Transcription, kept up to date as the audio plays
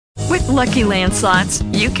Lucky Land Slots,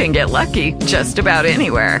 you can get lucky just about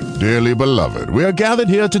anywhere. Dearly beloved, we are gathered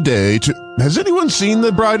here today to... Has anyone seen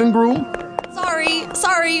the bride and groom?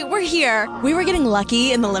 Sorry, we're here. We were getting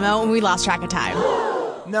lucky in the limo and we lost track of time.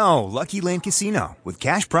 No, Lucky Land Casino, with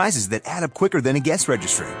cash prizes that add up quicker than a guest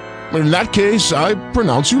registry. In that case, I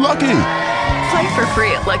pronounce you lucky. Play for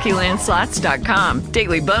free at LuckyLandSlots.com.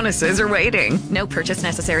 Daily bonuses are waiting. No purchase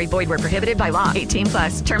necessary. Void where prohibited by law.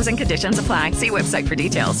 18+. Terms and conditions apply. See website for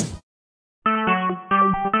details.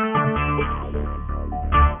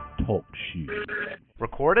 Talk show.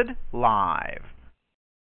 Recorded live.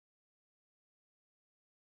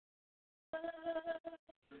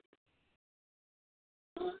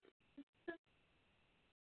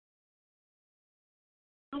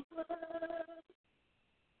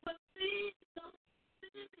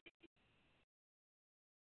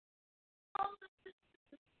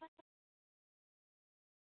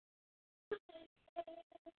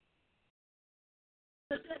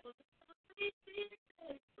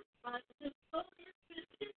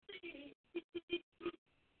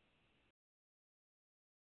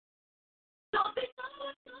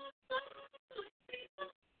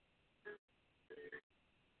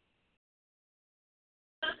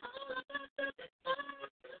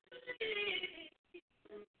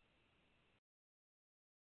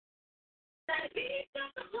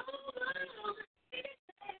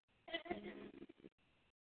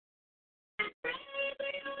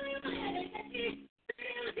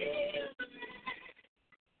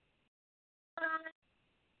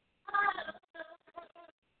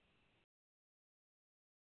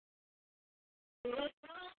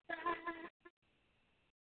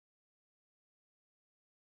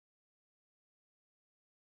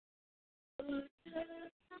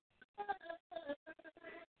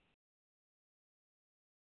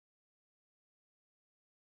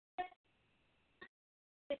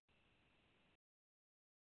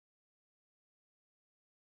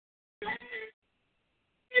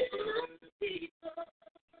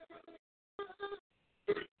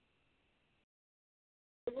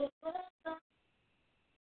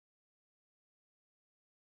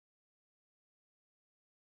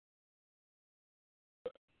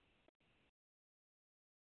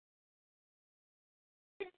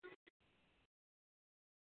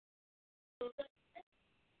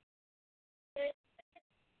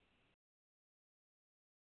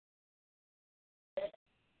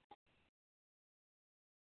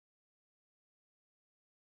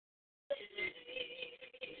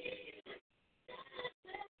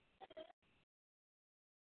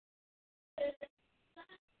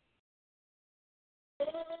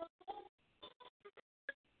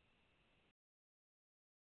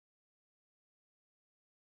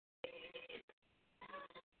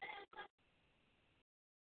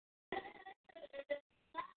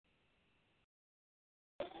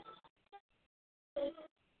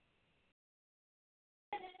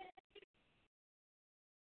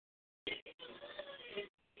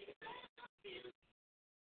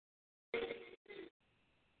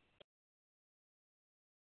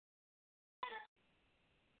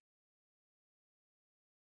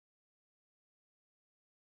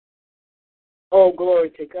 Oh,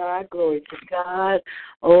 glory to God, glory to God.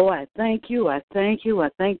 Oh, I thank you, I thank you, I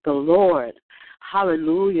thank the Lord.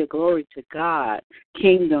 Hallelujah, glory to God.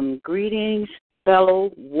 Kingdom greetings,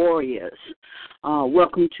 fellow warriors.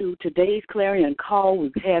 Welcome to today's Clarion Call.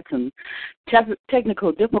 We've had some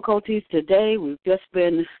technical difficulties today. We've just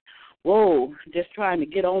been, just trying to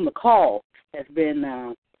get on the call has been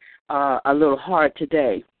a little hard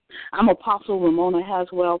today. I'm Apostle Ramona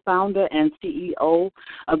Haswell, founder and CEO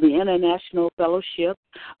of the International Fellowship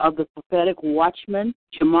of the Prophetic Watchmen,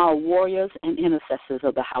 Jamal Warriors, and Intercessors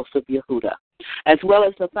of the House of Yehuda, as well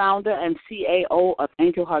as the founder and CAO of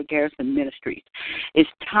Angel Heart Garrison Ministries. It's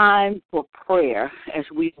time for prayer as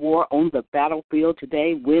we war on the battlefield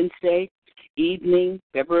today, Wednesday evening,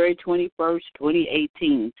 February 21st,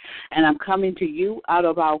 2018. And I'm coming to you out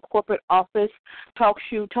of our corporate office,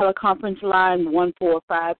 TalkShoe teleconference line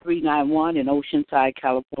 145391 in Oceanside,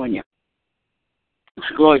 California.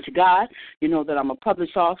 Glory to God. You know that I'm a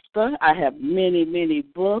published author. I have many, many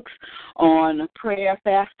books on prayer,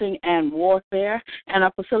 fasting, and warfare, and I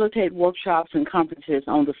facilitate workshops and conferences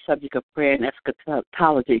on the subject of prayer and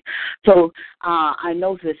eschatology. So I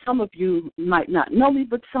know that some of you might not know me,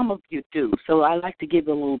 but some of you do. So I like to give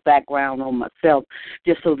a little background on myself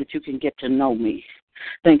just so that you can get to know me.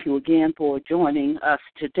 Thank you again for joining us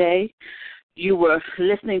today. You were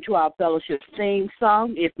listening to our fellowship theme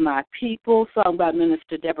song, If My People, sung by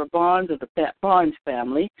Minister Deborah Barnes of the Barnes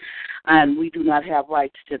family, and we do not have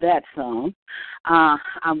rights to that song.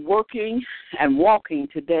 I'm working and walking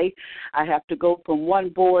today. I have to go from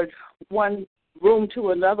one room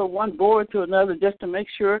to another, one board to another, just to make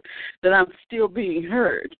sure that I'm still being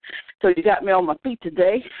heard. So you got me on my feet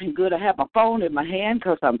today, and good I have my phone in my hand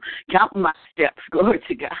because I'm counting my steps. Glory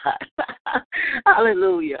to God.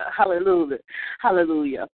 Hallelujah, hallelujah,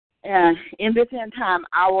 hallelujah. And in this end time,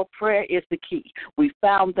 our prayer is the key. We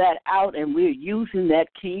found that out, and we're using that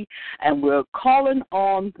key, and we're calling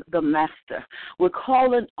on the Master. We're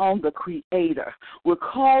calling on the Creator. We're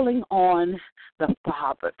calling on the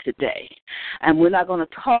Father today. And we're not going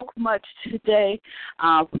to talk much today,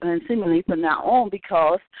 and seemingly from now on,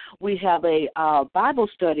 because we have a Bible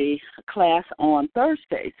study class on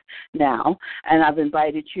Thursdays now, and I've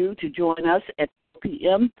invited you to join us at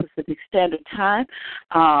p.m. Pacific Standard Time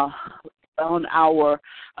on our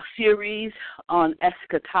series on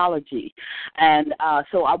eschatology. And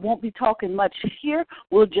so I won't be talking much here.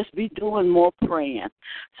 We'll just be doing more praying.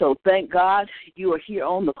 So thank God you are here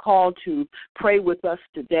on the call to pray with us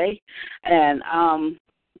today. And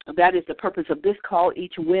that is the purpose of this call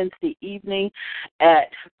each Wednesday evening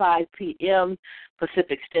at 5 p.m.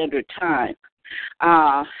 Pacific Standard Time.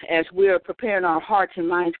 As we're preparing our hearts and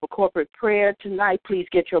minds for corporate prayer tonight, please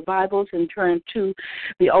get your Bibles and turn to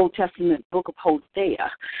the Old Testament book of Hosea.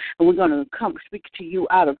 And we're going to come speak to you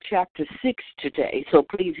out of chapter 6 today, so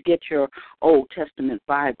please get your Old Testament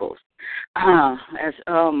Bibles. I'm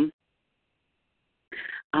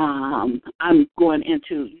going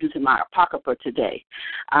into using my Apocrypha today.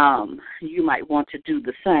 You might want to do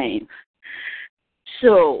the same.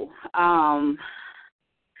 So,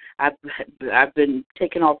 I've been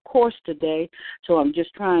taking off course today, so I'm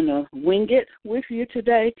just trying to wing it with you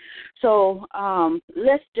today. So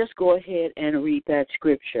let's just go ahead and read that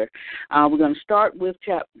scripture. We're going to start with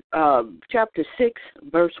chapter 6,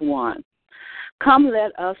 verse 1. Come,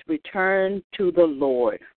 let us return to the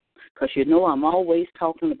Lord, because you know I'm always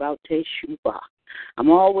talking about Teshuvah.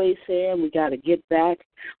 I'm always saying we got to get back.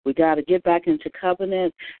 We got to get back into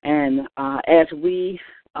covenant, and as we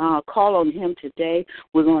call on him today,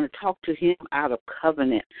 we're going to talk to him out of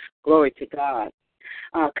covenant. Glory to God.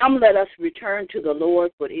 Come, let us return to the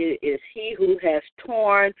Lord, for it is he who has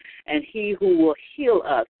torn and he who will heal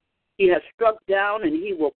us. He has struck down and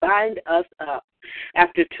he will bind us up.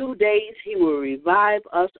 After 2 days he will revive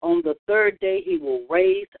us. On the third day he will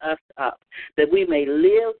raise us up, that we may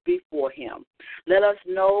live before him. Let us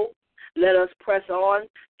press on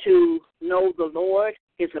to know the Lord.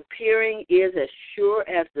 His appearing is as sure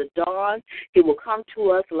as the dawn. He will come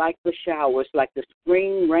to us like the showers, like the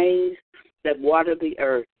spring rains that water the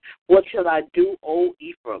earth. What shall I do, O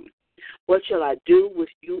Ephraim? What shall I do with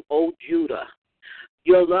you, O Judah?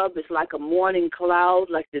 Your love is like a morning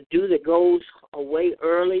cloud, like the dew that goes away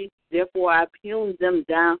early. Therefore I have hewn them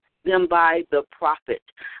by the prophet.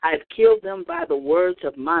 I have killed them by the words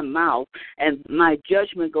of my mouth, and my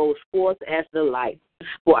judgment goes forth as the light.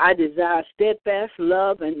 For I desire steadfast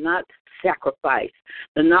love and not sacrifice,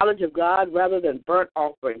 the knowledge of God rather than burnt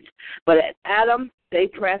offerings. But at Adam they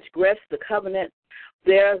transgressed the covenant.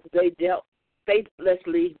 There they dealt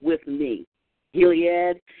faithlessly with me.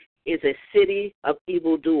 Gilead is a city of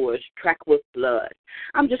evildoers, tracked with blood.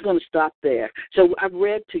 I'm just going to stop there. So I've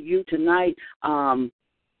read to you tonight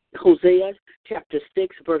Hosea chapter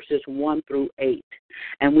 6, verses 1 through 8.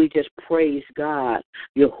 And we just praise God,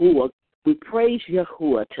 Yahuwah. We praise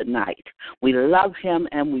Yahuwah tonight. We love him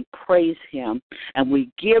and we praise him and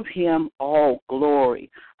we give him all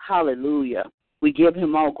glory. Hallelujah. We give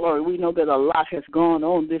him all glory. We know that a lot has gone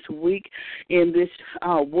on this week in this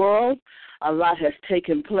world. A lot has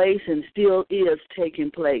taken place and still is taking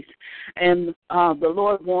place. And the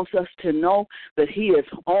Lord wants us to know that he is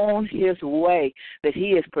on his way, that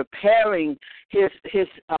he is preparing his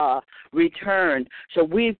return. So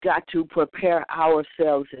we've got to prepare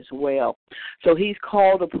ourselves as well. So he's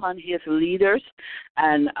called upon his leaders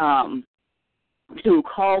and to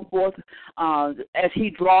call forth as he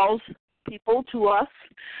draws people to us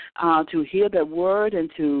to hear the word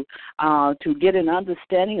and to get an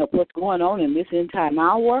understanding of what's going on in this end time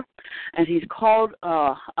hour. And he's called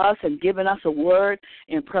us and given us a word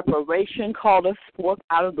in preparation, called us forth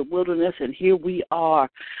out of the wilderness, and here we are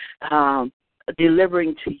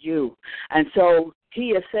delivering to you. And so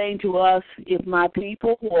he is saying to us, if my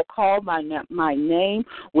people who are called by my name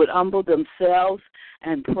would humble themselves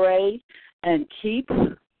and pray and keep,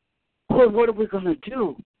 what are we going to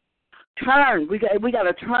do? Turn. We got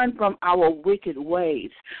to turn from our wicked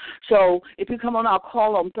ways. So if you come on our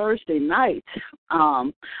call on Thursday night,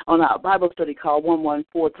 on our Bible study call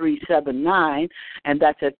 114379, and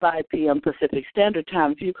that's at 5 p.m. Pacific Standard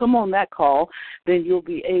Time. If you come on that call, then you'll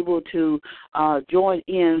be able to join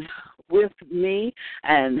in with me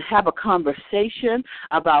and have a conversation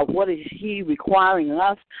about what is he requiring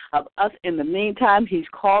of us. In the meantime, he's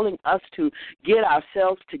calling us to get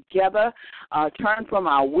ourselves together, turn from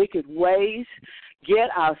our wicked ways, get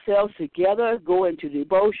ourselves together, go into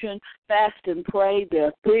devotion, fast and pray. There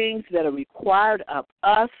are things that are required of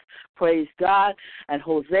us. Praise God. And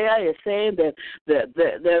Hosea is saying that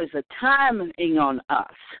there is a timing on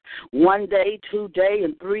us. 1 day, 2 days,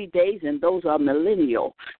 and 3 days, and those are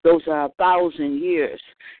millennial. Those are 1,000 years.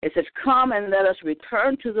 It says, come and let us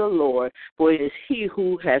return to the Lord, for it is he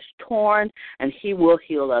who has torn, and he will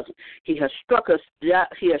heal us. He has struck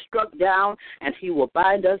down, and he will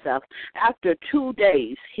bind us up. After 2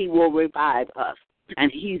 days, he will revive us.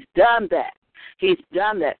 And he's done that. He's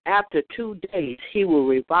done that. After 2 days, he will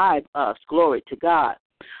revive us. Glory to God.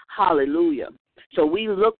 Hallelujah. So we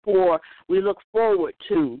look forward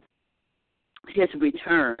to his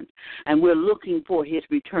return, and we're looking for his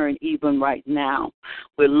return even right now.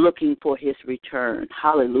 We're looking for his return.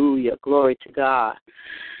 Hallelujah. Glory to God.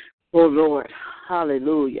 Oh, Lord.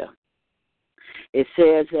 Hallelujah. It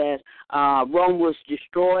says that Rome was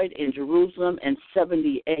destroyed in Jerusalem in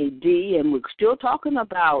 70 A.D., and we're still talking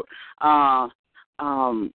about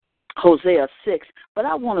Hosea 6, but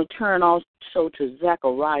I want to turn also to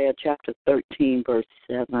Zechariah chapter 13, verse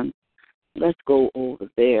 7. Let's go over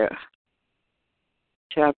there.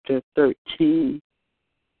 Chapter 13,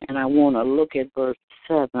 and I want to look at verse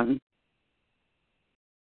 7.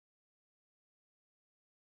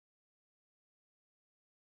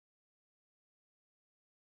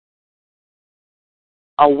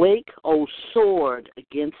 Awake, O sword,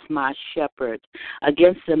 against my shepherd,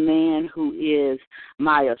 against the man who is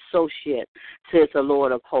my associate, says the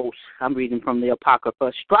Lord of hosts. I'm reading from the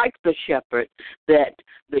Apocrypha. Strike the shepherd that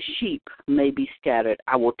the sheep may be scattered.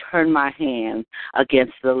 I will turn my hand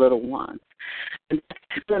against the little ones. And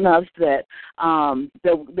telling us that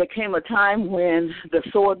there came a time when the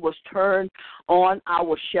sword was turned on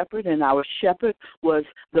our shepherd, and our shepherd was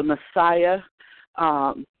the Messiah,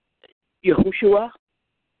 Yahushua.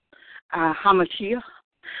 Hamashiach.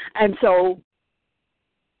 And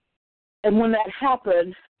when that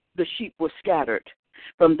happened, the sheep were scattered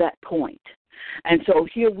from that point. And so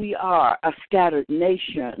here we are, a scattered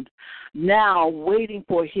nation, now waiting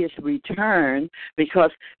for his return,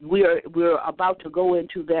 because we're about to go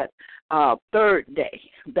into that third day,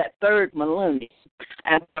 that third millennium,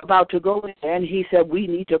 and about to go in. And he said we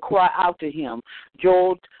need to cry out to him.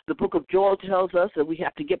 Joel, the book of Joel tells us that we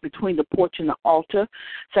have to get between the porch and the altar.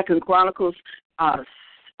 2 Chronicles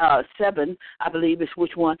 7, I believe, is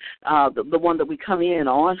which one, the one that we come in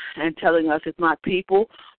on, and telling us if my people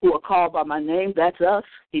who are called by my name, that's us.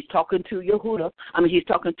 He's talking to he's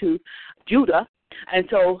talking to Judah. And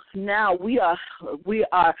so now we are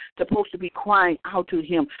supposed to be crying out to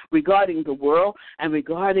him regarding the world and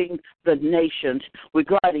regarding the nations,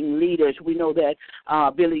 regarding leaders. We know that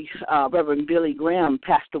Reverend Billy Graham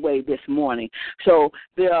passed away this morning. So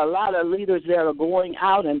there are a lot of leaders that are going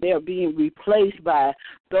out, and they're being replaced by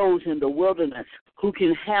those in the wilderness who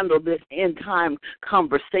can handle this end-time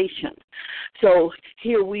conversation. So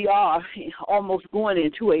here we are, almost going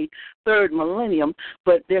into a third millennium,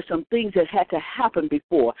 but there's some things that had to happen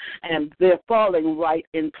before, and they're falling right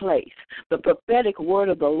in place. The prophetic word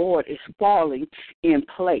of the Lord is falling in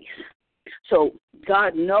place. So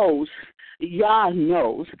God knows, Yah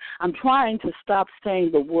knows. I'm trying to stop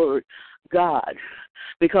saying the word God,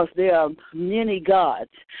 because there are many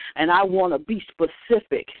gods, and I want to be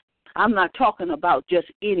specific. I'm not talking about just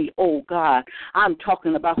any old God. I'm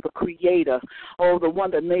talking about the Creator, the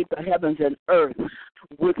one that made the heavens and earth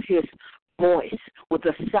with his voice, with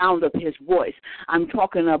the sound of his voice. I'm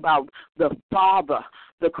talking about the Father,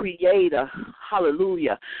 the Creator,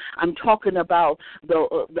 hallelujah. I'm talking about the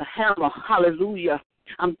hammer, hallelujah.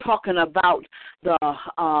 I'm talking about the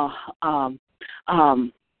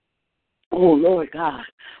oh, Lord God,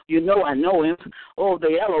 you know I know him. Oh,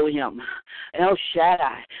 the Elohim, El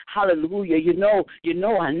Shaddai, hallelujah. You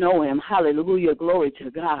know I know him. Hallelujah, glory to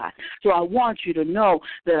God. So I want you to know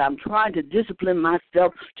that I'm trying to discipline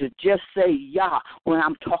myself to just say Yah when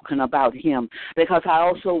I'm talking about him, because I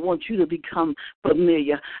also want you to become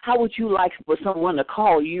familiar. How would you like for someone to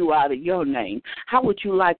call you out of your name? How would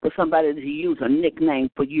you like for somebody to use a nickname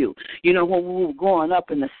for you? You know, when we were growing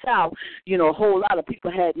up in the South, a whole lot of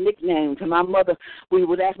people had nicknames And my mother, we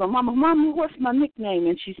would ask my mama, Mama, what's my nickname?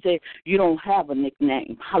 And she said, you don't have a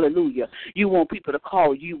nickname. Hallelujah. You want people to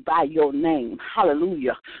call you by your name.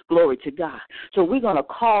 Hallelujah. Glory to God. So we're going to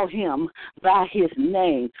call him by his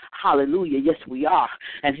name. Hallelujah. Yes, we are.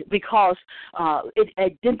 And because it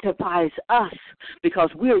identifies us, because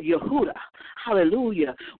we're Yehuda.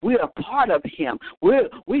 Hallelujah. We're a part of him.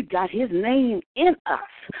 We've got his name in us.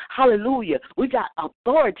 Hallelujah. We got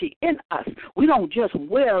authority in us. We don't just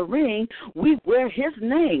wear a ring. We wear his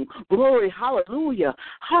name. Glory. Hallelujah.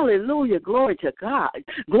 Hallelujah. Glory to God.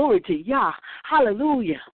 Glory to Yah.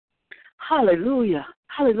 Hallelujah. Hallelujah.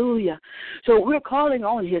 Hallelujah. So we're calling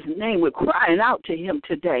on his name. We're crying out to him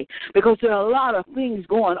today because there are a lot of things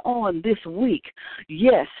going on this week.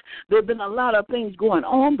 Yes, there have been a lot of things going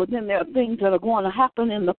on, but then there are things that are going to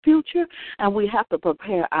happen in the future, and we have to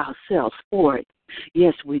prepare ourselves for it.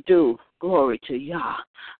 Yes, we do. Glory to Yah.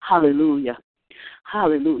 Hallelujah.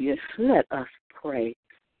 Hallelujah. Let us pray.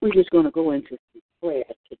 We're just going to go into prayer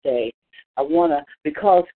today. I want to,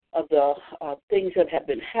 because of the things that have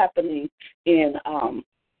been happening in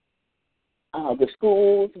the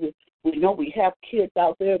schools. We know we have kids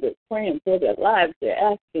out there that are praying for their lives. They're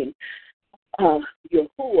asking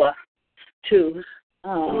Yahuwah to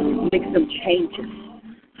make some changes.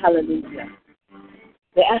 Hallelujah.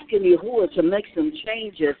 They're asking Yahuwah to make some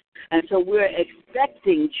changes, and so we're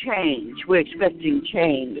expecting change. We're expecting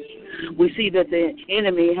change. We see that the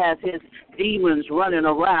enemy has his demons running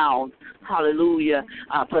around, hallelujah,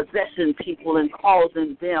 possessing people and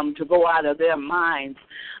causing them to go out of their minds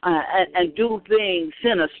and do things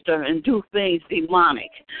sinister and do things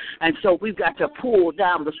demonic. And so we've got to pull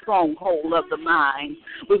down the stronghold of the mind.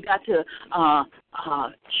 We've got to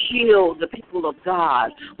shield the people of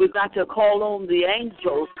God. We've got to call on the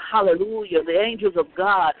angels, hallelujah, the angels of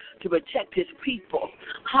God to protect his people,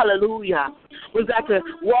 hallelujah. We've got to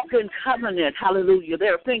walk in covenant, hallelujah.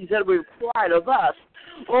 There are things that are required of us,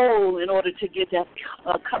 in order to get that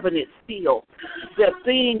covenant seal. There are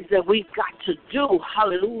things that we've got to do,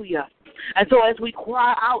 hallelujah. And so as we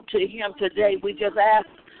cry out to him today, we just ask,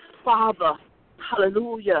 Father,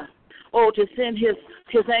 hallelujah, to send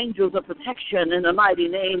his angels of protection in the mighty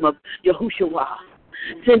name of Yahushua.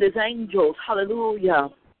 Send his angels, hallelujah.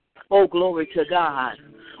 Oh, glory to God.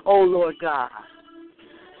 Oh, Lord God.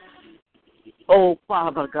 Oh,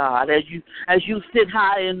 Father God, as you sit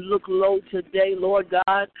high and look low today, Lord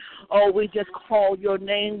God, we just call your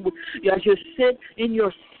name as you sit in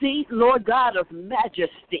your seat, Lord God, of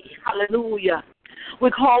majesty. Hallelujah.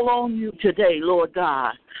 We call on you today, Lord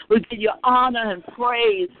God. We give you honor and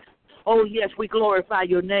praise. Oh, yes, we glorify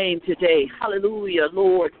your name today. Hallelujah,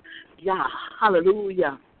 Lord. Yah,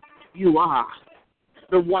 hallelujah. You are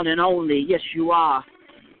the one and only. Yes, you are.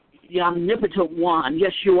 The omnipotent one.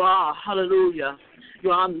 Yes, you are. Hallelujah.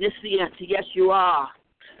 You're omniscient. Yes, you are.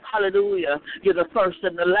 Hallelujah. You're the first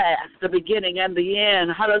and the last, the beginning and the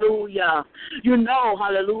end. Hallelujah. You know,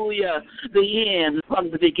 hallelujah, the end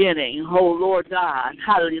from the beginning. Oh, Lord God.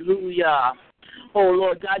 Hallelujah. Oh,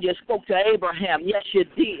 Lord God, you spoke to Abraham. Yes, you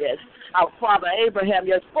did. Our father Abraham,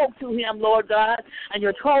 you spoke to him, Lord God, and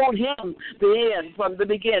you told him the end from the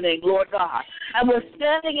beginning, Lord God. And we're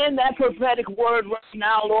standing in that prophetic word right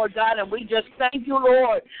now, Lord God, and we just thank you,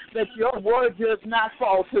 Lord, that your word does not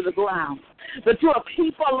fall to the ground. That you're a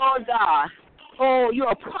keeper, Lord God. Oh,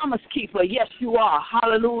 you're a promise keeper. Yes, you are.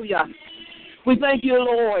 Hallelujah. We thank you,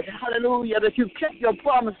 Lord, hallelujah, that you've kept your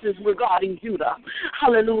promises regarding Judah.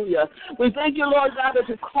 Hallelujah. We thank you, Lord God, that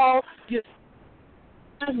you call you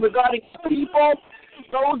regarding people,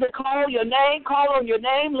 those that call on your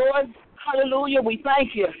name, Lord. Hallelujah. We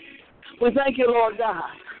thank you. We thank you, Lord God.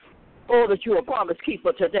 Oh, that you're a promise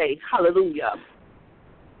keeper today. Hallelujah.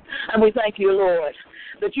 And we thank you, Lord,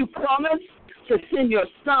 that you promised to send your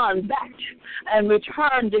son back and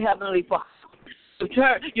return to Heavenly Father.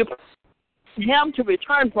 You promised him to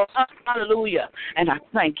return for us. Hallelujah. And I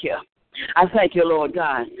thank you. I thank you, Lord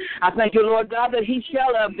God. I thank you, Lord God, that he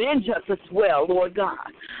shall avenge us as well, Lord God.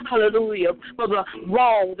 Hallelujah. For the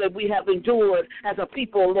wrong that we have endured as a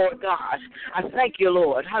people, Lord God. I thank you,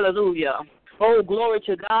 Lord. Hallelujah. Oh, glory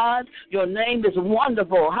to God. Your name is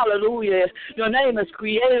wonderful. Hallelujah. Your name is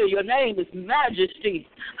creator. Your name is majesty.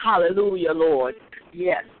 Hallelujah, Lord.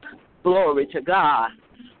 Yes. Glory to God.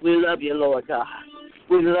 We love you, Lord God.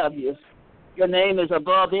 We love you. Your name is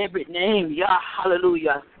above every name. Yah.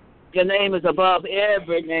 Hallelujah. Your name is above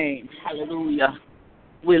every name. Hallelujah.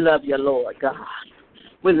 We love you, Lord God.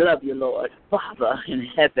 We love you, Lord. Father in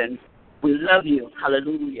heaven, we love you.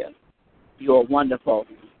 Hallelujah. You're wonderful.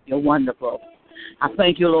 You're wonderful. I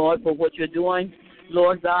thank you, Lord, for what you're doing,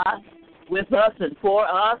 Lord God. with us and for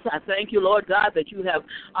us. I thank you, Lord God, that you have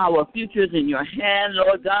our futures in your hand,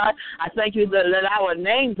 Lord God. I thank you that our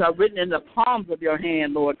names are written in the palms of your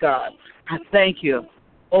hand, Lord God. I thank you.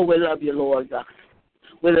 Oh, we love you, Lord God.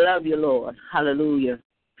 We love you, Lord. Hallelujah.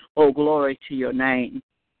 Oh, glory to your name.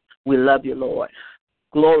 We love you, Lord.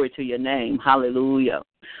 Glory to your name. Hallelujah.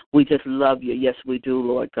 We just love you. Yes, we do,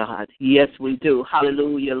 Lord God. Yes, we do.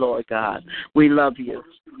 Hallelujah, Lord God. We love you.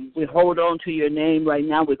 We hold on to your name right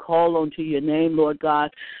now. We call on to your name, Lord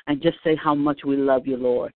God, and just say how much we love you,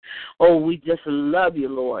 Lord. Oh, we just love you,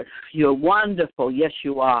 Lord. You're wonderful. Yes,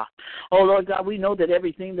 you are. Oh, Lord God, we know that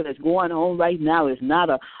everything that is going on right now is not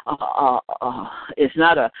a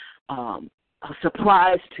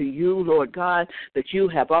surprise to you, Lord God, that you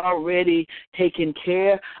have already taken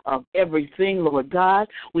care of everything, Lord God.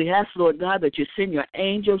 We ask, Lord God, that you send your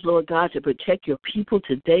angels, Lord God, to protect your people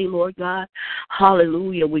today, Lord God.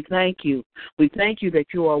 Hallelujah. We thank you. We thank you that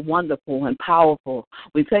you are wonderful and powerful.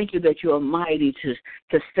 We thank you that you are mighty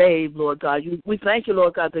to save, Lord God. We thank you,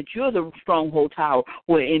 Lord God, that you're the stronghold tower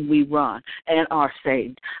wherein we run and are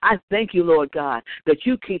saved. I thank you, Lord God, that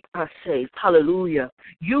you keep us safe. Hallelujah.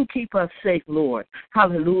 You keep us safe, Lord.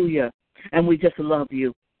 Hallelujah. And we just love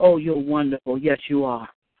you. Oh, you're wonderful. Yes, you are.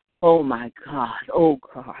 Oh, my God. Oh,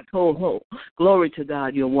 God. Oh. Glory to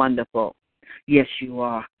God. You're wonderful. Yes, you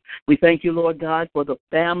are. We thank you, Lord God, for the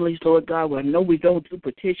families, Lord God. Well, I know we don't do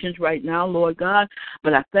petitions right now, Lord God,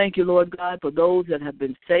 but I thank you, Lord God, for those that have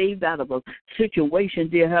been saved out of a situation,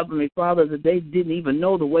 dear Heavenly Father, that they didn't even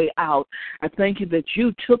know the way out. I thank you that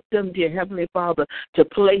you took them, dear Heavenly Father, to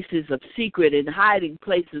places of secret and hiding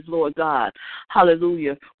places, Lord God.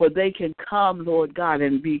 Hallelujah, where they can come, Lord God,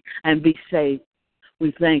 and be safe.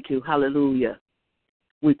 We thank you. Hallelujah.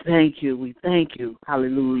 We thank you. We thank you.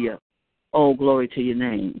 Hallelujah. Oh, glory to your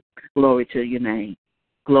name. Glory to your name.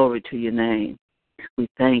 Glory to your name. We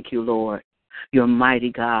thank you, Lord. You're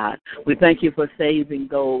mighty God. We thank you for saving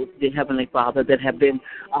those, dear Heavenly Father, that have been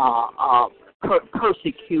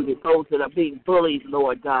persecuted, those that are being bullied,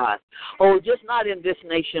 Lord God. Oh, just not in this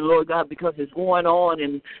nation, Lord God, because it's going on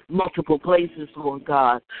in multiple places, Lord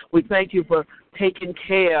God. We thank you for taking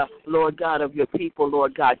care, Lord God, of your people,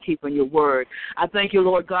 Lord God, keeping your word. I thank you,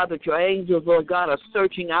 Lord God, that your angels, Lord God, are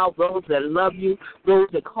searching out those that love you, those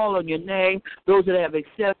that call on your name, those that have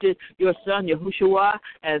accepted your Son, Yahushua,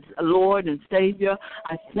 as Lord and Savior.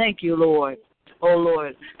 I thank you, Lord. Oh,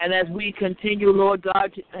 Lord. And as we continue, Lord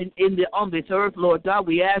God, on this earth, Lord God,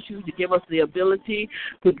 we ask you to give us the ability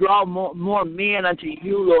to draw more men unto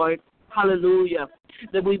you, Lord. Hallelujah.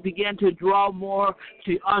 That we begin to draw more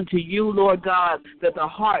unto you, Lord God, that the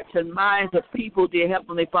hearts and minds of people, dear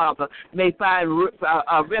Heavenly Father, may find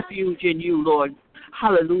a refuge in you, Lord.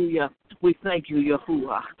 Hallelujah. We thank you,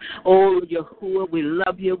 Yahuwah. Oh, Yahuwah, we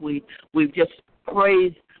love you. We just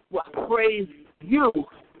praise you,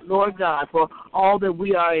 Lord God, for all that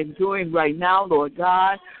we are enduring right now, Lord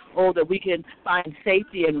God. Oh, that we can find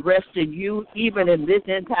safety and rest in you, even in this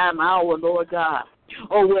end time hour, Lord God.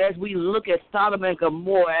 Oh, as we look at Sodom and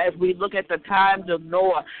Gomorrah, as we look at the times of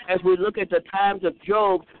Noah, as we look at the times of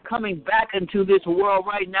Job coming back into this world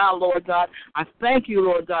right now, Lord God, I thank you,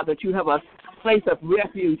 Lord God, that you have a place of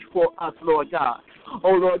refuge for us, Lord God.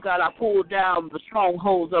 Oh, Lord God, I pull down the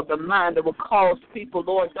strongholds of the mind that will cause people,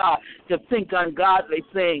 Lord God, to think ungodly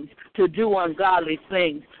things, to do ungodly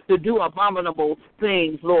things, to do abominable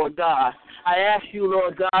things, Lord God. I ask you,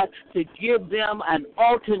 Lord God, to give them an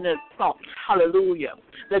alternate thought. Hallelujah.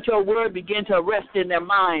 That your word begin to rest in their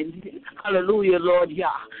minds. Hallelujah, Lord Yah.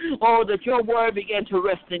 Oh, that your word begin to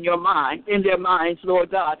rest in your mind, in their minds, Lord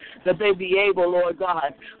God, that they be able, Lord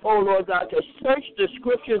God, oh, Lord God, to search the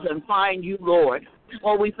scriptures and find you, Lord.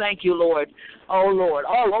 Oh, we thank you, Lord. Oh, Lord,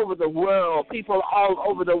 all over the world, people all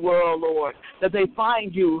over the world, Lord, that they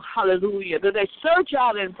find you, hallelujah, that they search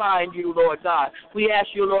out and find you, Lord God. We ask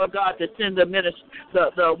you, Lord God, to send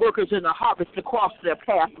the workers in the harvest to cross their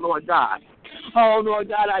path, Lord God. Oh, Lord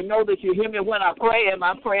God, I know that you hear me when I pray, and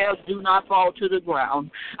my prayers do not fall to the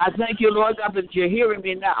ground. I thank you, Lord God, that you're hearing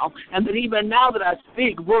me now, and that even now that I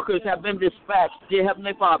speak, workers have been dispatched, dear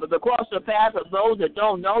Heavenly Father, to cross the path of those that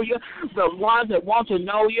don't know you, the ones that want to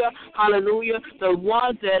know you, hallelujah, the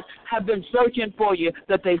ones that have been searching for you,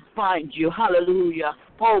 that they find you, hallelujah.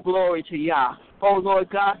 Oh, glory to Yah. Oh, Lord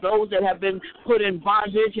God, those that have been put in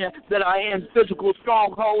bondage and that are in physical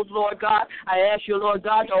strongholds, Lord God, I ask you, Lord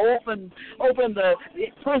God, to open the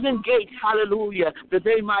prison gates, hallelujah, that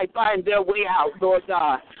they might find their way out, Lord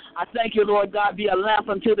God. I thank you, Lord God, be a lamp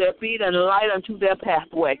unto their feet and a light unto their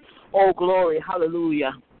pathway. Oh, glory,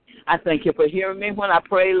 hallelujah. I thank you for hearing me when I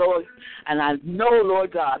pray, Lord, and I know,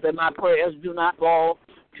 Lord God, that my prayers do not fall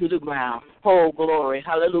to the ground. Oh, glory,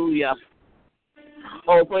 hallelujah.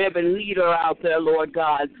 Oh, for every leader out there, Lord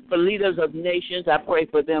God, for leaders of nations, I pray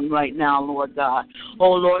for them right now, Lord God.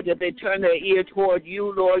 Oh, Lord, that they turn their ear toward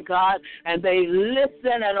you, Lord God, and they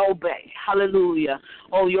listen and obey. Hallelujah.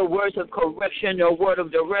 Oh, your words of correction, your word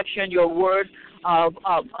of direction, your word of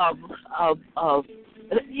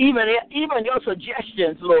even your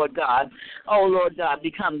suggestions, Lord God, oh, Lord God,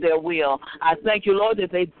 become their will. I thank you, Lord,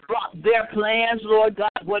 that they brought their plans, Lord God,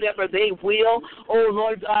 whatever they will, oh,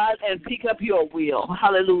 Lord God, and pick up your will.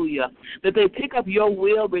 Hallelujah. That they pick up your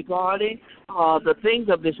will regarding the things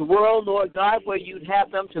of this world, Lord God, where you'd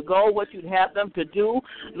have them to go, what you'd have them to do,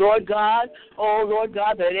 Lord God. Oh, Lord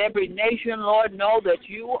God, that every nation, Lord, know that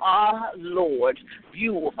you are Lord.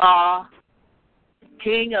 You are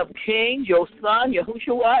King of kings, your son,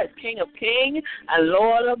 Yahushua, is King of kings and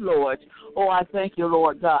Lord of lords. Oh, I thank you,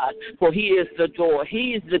 Lord God, for he is the door.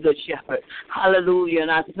 He is the good shepherd. Hallelujah. And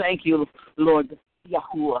I thank you, Lord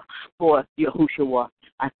Yahuwah, for Yahushua.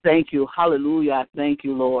 I thank you. Hallelujah. I thank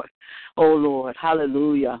you, Lord. Oh, Lord.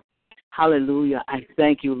 Hallelujah. Hallelujah. I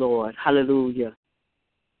thank you, Lord. Hallelujah.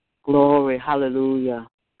 Glory. Hallelujah.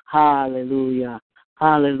 Hallelujah.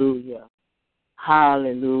 Hallelujah.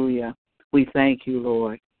 Hallelujah. We thank you,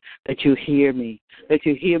 Lord, that you hear me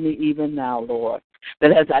even now, Lord.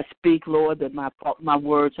 That as I speak, Lord, that my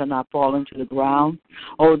words are not falling to the ground.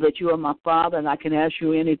 Oh, that you are my Father and I can ask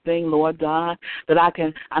you anything, Lord God. That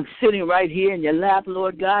I'm sitting right here in your lap,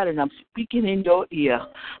 Lord God, and I'm speaking in your ear.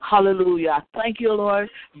 Hallelujah. I thank you, Lord,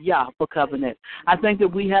 for covenant. I thank you,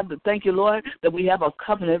 Lord, that we have a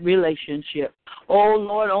covenant relationship. Oh,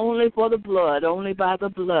 Lord, only by the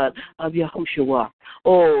blood of Yahushua.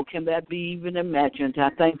 Oh, can that be even imagined? I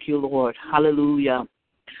thank you, Lord. Hallelujah.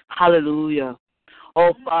 Hallelujah.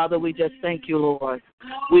 Oh, Father, we just thank you, Lord.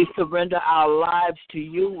 We surrender our lives to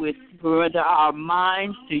you. We surrender our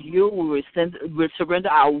minds to you. We surrender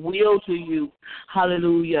our will to you.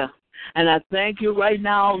 Hallelujah. And I thank you right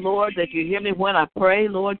now, Lord, that you hear me when I pray,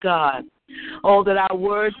 Lord God. Oh, that our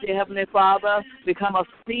words, dear Heavenly Father, become a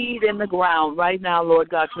seed in the ground right now, Lord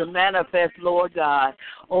God, to manifest, Lord God.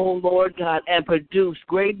 Oh, Lord God, and produce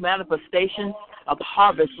great manifestations of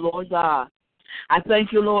harvest, Lord God. I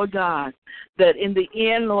thank you, Lord God, that in the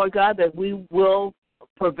end, Lord God, that we will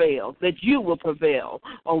prevail, that you will prevail.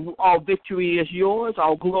 All victory is yours,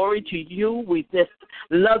 all glory to you. We just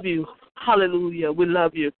love you. Hallelujah. We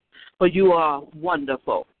love you, for you are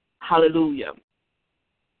wonderful. Hallelujah.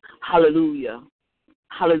 Hallelujah.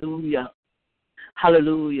 Hallelujah.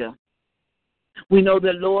 Hallelujah. We know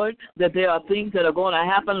that, Lord, that there are things that are going to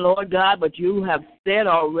happen, Lord God, but you have said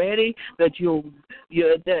already that you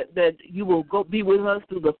will go be with us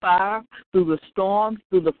through the fire, through the storm,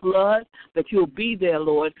 through the flood, that you'll be there,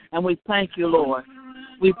 Lord. And we thank you, Lord.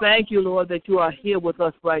 We thank you, Lord, that you are here with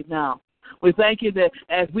us right now. We thank you that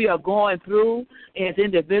as we are going through as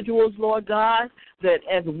individuals, Lord God, that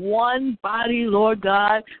as one body, Lord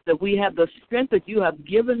God, that we have the strength that you have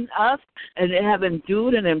given us and have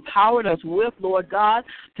endued and empowered us with, Lord God,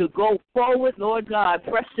 to go forward, Lord God,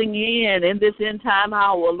 pressing in this end time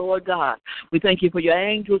hour, Lord God. We thank you for your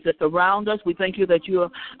angels that surround us. We thank you that you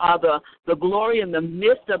are the glory in the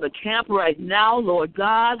midst of the camp right now, Lord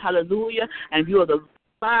God. Hallelujah. And you are the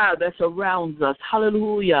fire that surrounds us.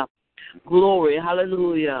 Hallelujah. Glory,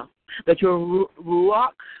 hallelujah. That your Ruach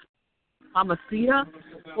HaMashiach,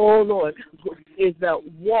 oh Lord, is the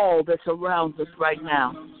wall that surrounds us right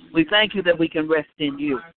now. We thank you that we can rest in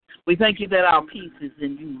you. We thank you that our peace is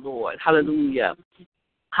in you, Lord. Hallelujah.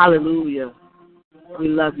 Hallelujah. We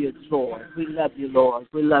love you, Lord. We love you, Lord.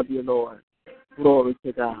 We love you, Lord. Glory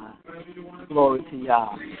to God. Glory to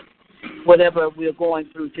Yah. Whatever we're going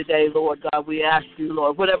through today, Lord God, we ask you,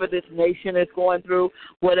 Lord, whatever this nation is going through,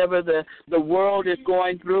 whatever the world is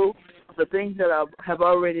going through, the things that have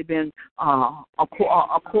already been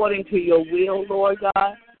according to your will, Lord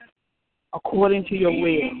God, according to your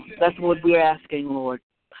will. That's what we're asking, Lord,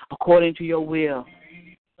 according to your will.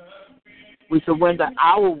 We surrender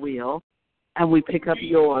our will, and we pick up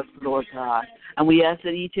yours, Lord God. And we ask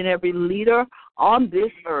that each and every leader on this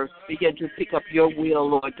earth begin to pick up your will,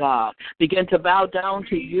 Lord God. Begin to bow down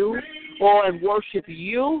to you and worship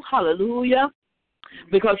you. Hallelujah.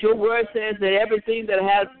 Because your word says that everything that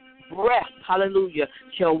has breath, hallelujah,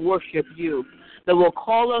 shall worship you. That will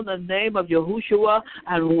call on the name of Yahushua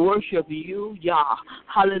and worship you, Yah.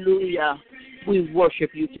 Hallelujah. We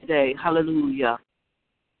worship you today. Hallelujah.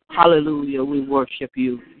 Hallelujah. We worship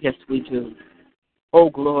you. Yes, we do. Oh,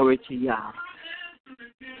 glory to Yah.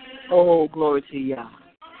 Oh, glory to Yah.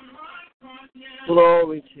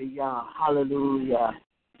 Glory to Yah. Hallelujah.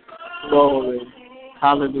 Glory.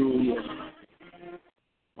 Hallelujah.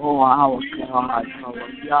 Oh, our God, our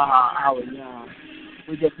Yah, our Yah.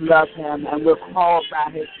 We just love him, and we're called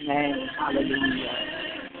by his name. Hallelujah.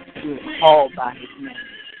 We're called by his name.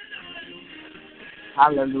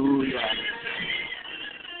 Hallelujah.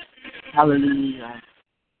 Hallelujah.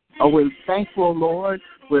 Oh, we're thankful, Lord.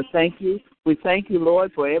 We thank you,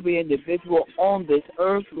 Lord, for every individual on this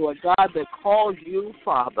earth, Lord God, that calls you,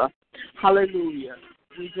 Father. Hallelujah.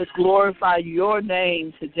 We just glorify your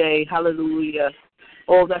name today. Hallelujah.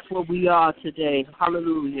 Oh, that's what we are today.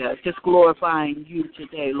 Hallelujah. Just glorifying you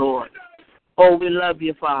today, Lord. Oh, we love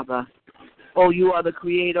you, Father. Oh, you are the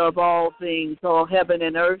creator of all things, all heaven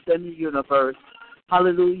and earth and the universe.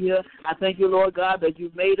 Hallelujah. I thank you, Lord God, that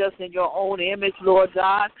you made us in your own image, Lord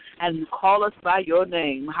God, and you call us by your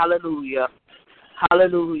name. Hallelujah.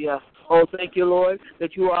 Hallelujah. Oh, thank you, Lord,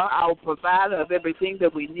 that you are our provider of everything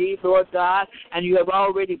that we need, Lord God, and you have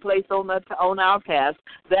already placed on our path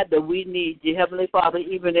that we need, dear Heavenly Father,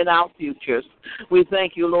 even in our futures. We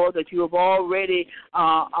thank you, Lord, that you have already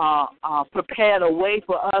prepared a way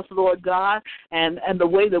for us, Lord God, and the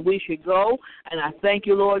way that we should go. And I thank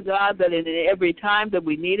you, Lord God, that in every time that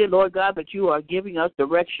we need it, Lord God, that you are giving us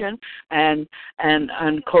direction and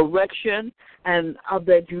correction, and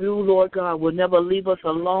that you, Lord God, will never leave us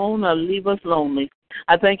alone or leave us lonely.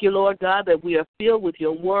 I thank you, Lord God, that we are filled with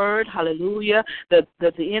your word, hallelujah, that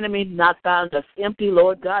the enemy not found us empty,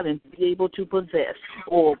 Lord God, and be able to possess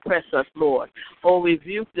or oppress us, Lord. Or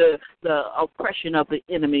rebuke the oppression of the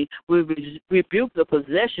enemy. We rebuke the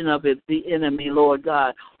possession of the enemy, Lord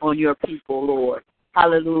God, on your people, Lord.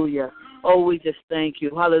 Hallelujah. Oh, we just thank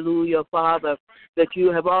you. Hallelujah, Father, that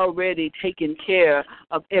you have already taken care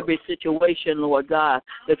of every situation, Lord God,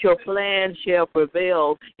 that your plan shall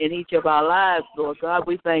prevail in each of our lives, Lord God.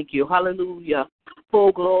 We thank you. Hallelujah.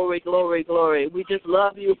 Oh, glory, glory, glory. We just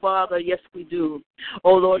love you, Father. Yes, we do.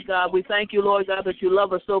 Oh, Lord God, we thank you, Lord God, that you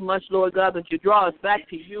love us so much, Lord God, that you draw us back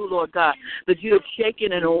to you, Lord God, that you have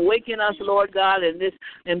shaken and awakened us, Lord God, in this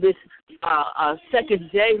second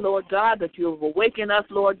day, Lord God, that you have awakened us,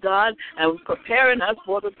 Lord God, and preparing us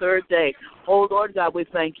for the third day. Oh, Lord God, we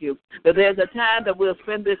thank you that there's a time that we'll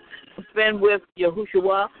spend with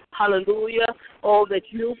Yahushua. Hallelujah. Oh, that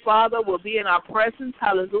you, Father, will be in our presence.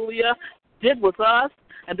 Hallelujah. Sit with us,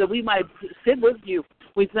 and that we might sit with you.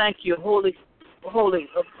 We thank you, holy.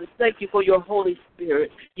 Thank you for your Holy Spirit.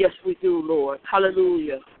 Yes, we do, Lord.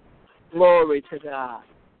 Hallelujah. Glory to God.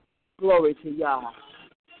 Glory to Yah.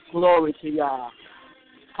 Glory to Yah.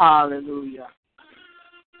 Hallelujah.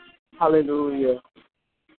 Hallelujah.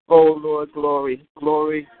 Oh, Lord, glory,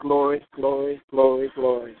 glory, glory, glory, glory,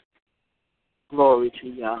 glory. Glory to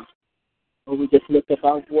Yah. Oh, we just lift up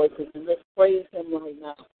our voices and let's praise him right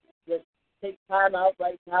now. Let's take time out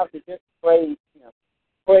right now to just praise him.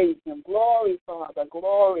 Praise him. Glory, Father.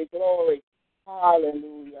 Glory, glory.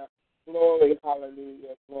 Hallelujah. Glory,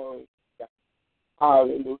 hallelujah. Glory to God.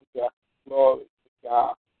 Hallelujah. Glory to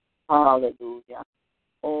God. Hallelujah.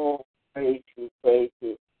 Oh, praise you, praise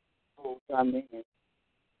you. Oh, amen.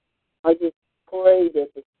 I just pray that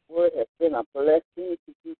this word has been a blessing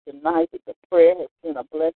to you tonight, that the prayer has been a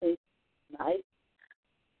blessing tonight.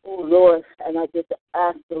 Oh, Lord, and I just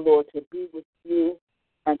ask the Lord to be with you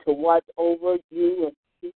and to watch over you and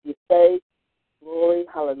keep you safe. Glory,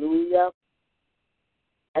 hallelujah.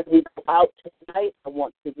 As we go out tonight, I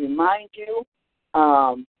want to remind you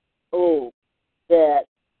that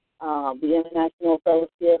the International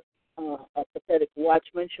Fellowship of Prophetic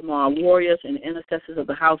Watchmen, Shamar Warriors, and Intercessors of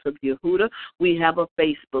the House of Yehuda, we have a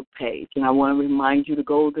Facebook page. And I want to remind you to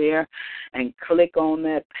go there and click on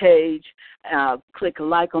that page, click a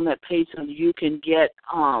like on that page so you can get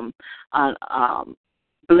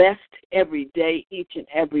blessed every day, each and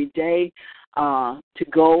every day, to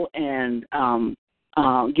go and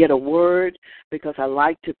get a word, because I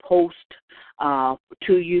like to post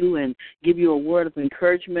to you and give you a word of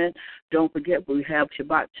encouragement. Don't forget, we have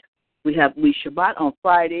Shabbat. We Shabbat on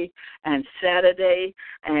Friday and Saturday,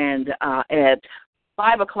 and at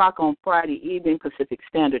 5 o'clock on Friday evening Pacific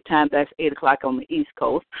Standard Time. That's 8 o'clock on the East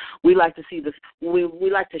Coast. We like to see this. We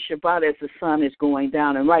like to Shabbat as the sun is going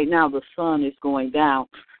down, and right now the sun is going down,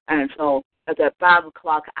 and so at that 5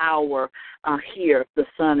 o'clock hour here, the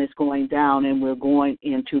sun is going down, and we're going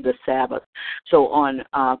into the Sabbath. So on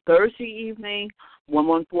Thursday evening,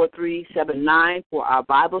 114379 for our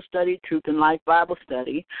Bible study, Truth and Life Bible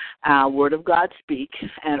study, Word of God Speak,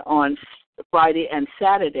 and on Friday and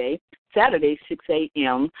Saturday, 6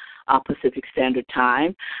 a.m. Pacific Standard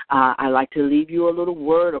Time. I like to leave you a little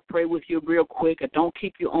word or pray with you real quick. I don't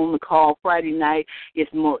keep you on the call. Friday night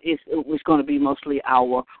it's going to be mostly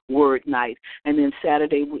our word night, and then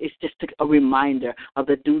Saturday it's just a reminder of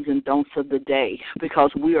the do's and don'ts of the day,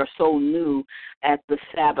 because we are so new at the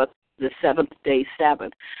Sabbath the seventh-day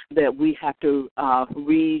Sabbath, that we have to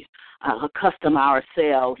accustom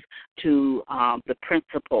ourselves to the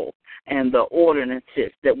principle and the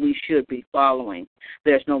ordinances that we should be following.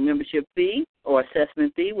 There's no membership fee or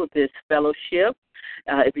assessment fee with this fellowship.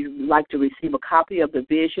 If you'd like to receive a copy of the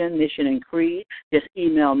vision, mission, and creed, just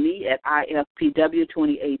email me at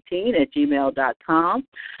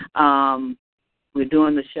ifpw2018@gmail.com. We're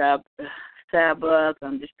doing the Sabbath.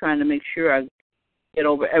 I'm just trying to make sure I get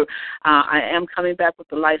over. I am coming back with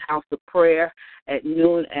the Lighthouse of Prayer at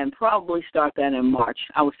noon and probably start that in March.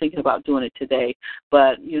 I was thinking about doing it today,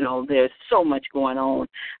 but, there's so much going on,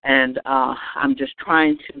 and I'm just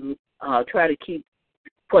trying to keep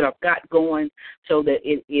what I've got going so that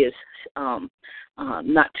it is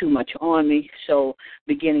not too much on me. So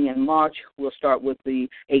beginning in March, we'll start with the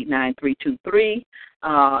 89323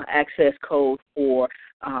 access code for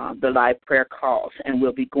the live prayer calls, and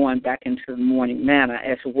we'll be going back into the morning manna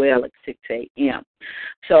as well at 6 a.m.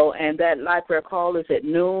 So, and that live prayer call is at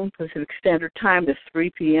noon Pacific Standard Time to 3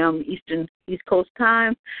 p.m. East Coast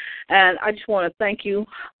time. And I just want to thank you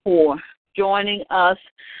for joining us.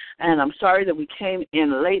 And I'm sorry that we came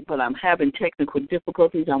in late, but I'm having technical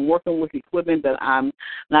difficulties. I'm working with equipment that I'm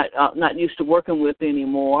not used to working with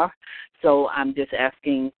anymore. So I'm just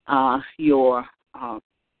asking your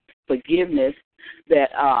forgiveness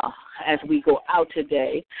that as we go out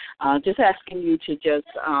today, just asking you to just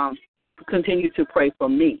continue to pray for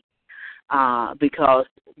me because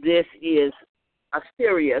this is a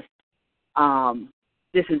serious,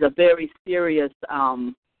 this is a very serious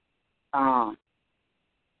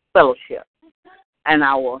fellowship, and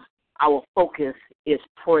our focus is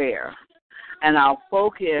prayer. And our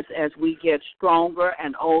focus, as we get stronger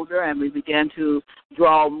and older and we begin to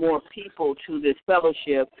draw more people to this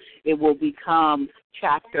fellowship, it will become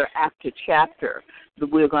chapter after chapter.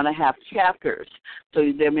 We're going to have chapters.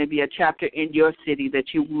 So there may be a chapter in your city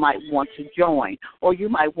that you might want to join, or you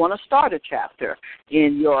might want to start a chapter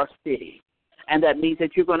in your city. And that means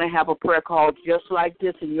that you're going to have a prayer call just like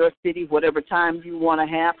this in your city, whatever time you want to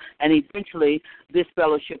have. And eventually, this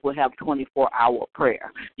fellowship will have 24-hour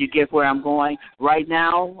prayer. You get where I'm going? Right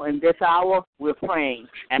now, in this hour, we're praying.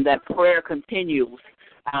 And that prayer continues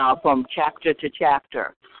from chapter to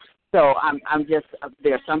chapter. So I'm just,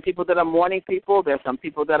 there are some people that are morning people. There are some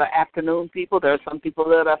people that are afternoon people. There are some people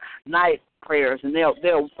that are night prayers, and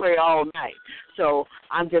they'll pray all night. So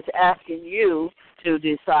I'm just asking you to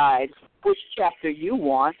decide which chapter you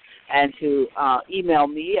want and to email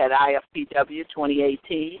me at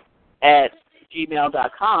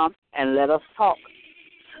ifpw2018@gmail.com and let us talk,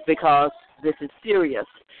 because this is serious,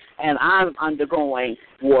 and I'm undergoing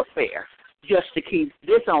warfare just to keep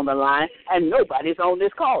this on the line, and nobody's on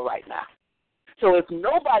this call right now. So if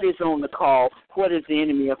nobody's on the call, what is the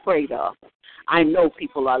enemy afraid of? I know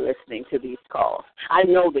people are listening to these calls. I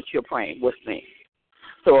know that you're praying with me.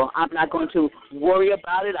 So I'm not going to worry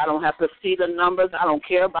about it. I don't have to see the numbers. I don't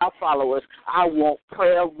care about followers. I want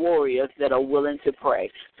prayer warriors that are willing to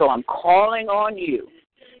pray. So I'm calling on you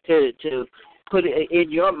to put it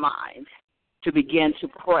in your mind to begin to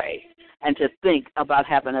pray and to think about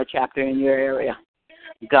having a chapter in your area.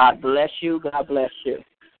 God bless you. God bless you.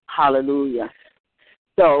 Hallelujah.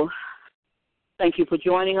 So thank you for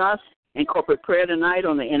joining us in corporate prayer tonight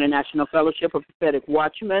on the International Fellowship of Prophetic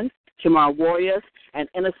Watchmen, Shamar Warriors, and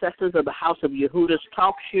Intercessors of the House of Yehuda's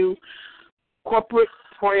Talk Show Corporate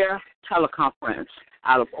Prayer Teleconference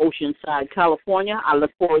out of Oceanside, California. I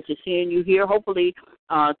look forward to seeing you here, hopefully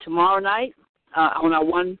tomorrow night on our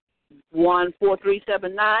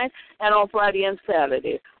 14379, and on Friday and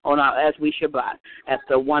Saturday on our As We Shabbat at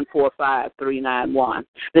the 145391.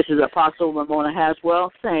 This is Apostle Ramona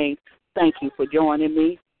Haswell saying thank you for joining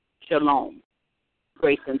me. Shalom.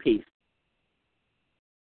 Grace and peace.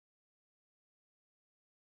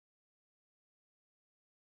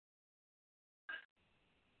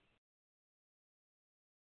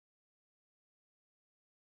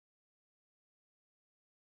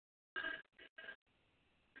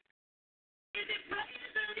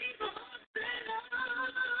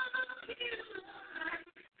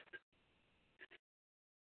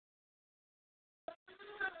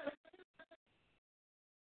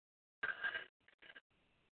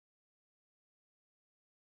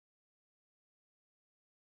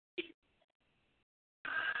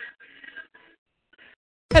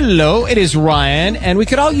 Hello, it is Ryan, and we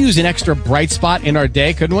could all use an extra bright spot in our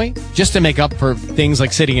day, couldn't we? Just to make up for things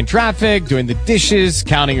like sitting in traffic, doing the dishes,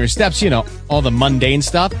 counting your steps, all the mundane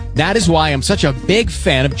stuff. That is why I'm such a big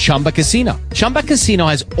fan of Chumba Casino. Chumba Casino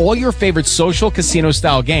has all your favorite social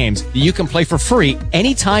casino-style games that you can play for free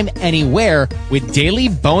anytime, anywhere with daily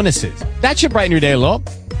bonuses. That should brighten your day a little.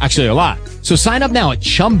 Actually, a lot. So sign up now at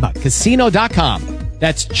ChumbaCasino.com.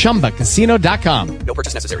 That's ChumbaCasino.com. No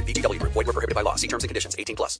purchase necessary. VGW Group. Void where prohibited by law. See terms and conditions. 18+.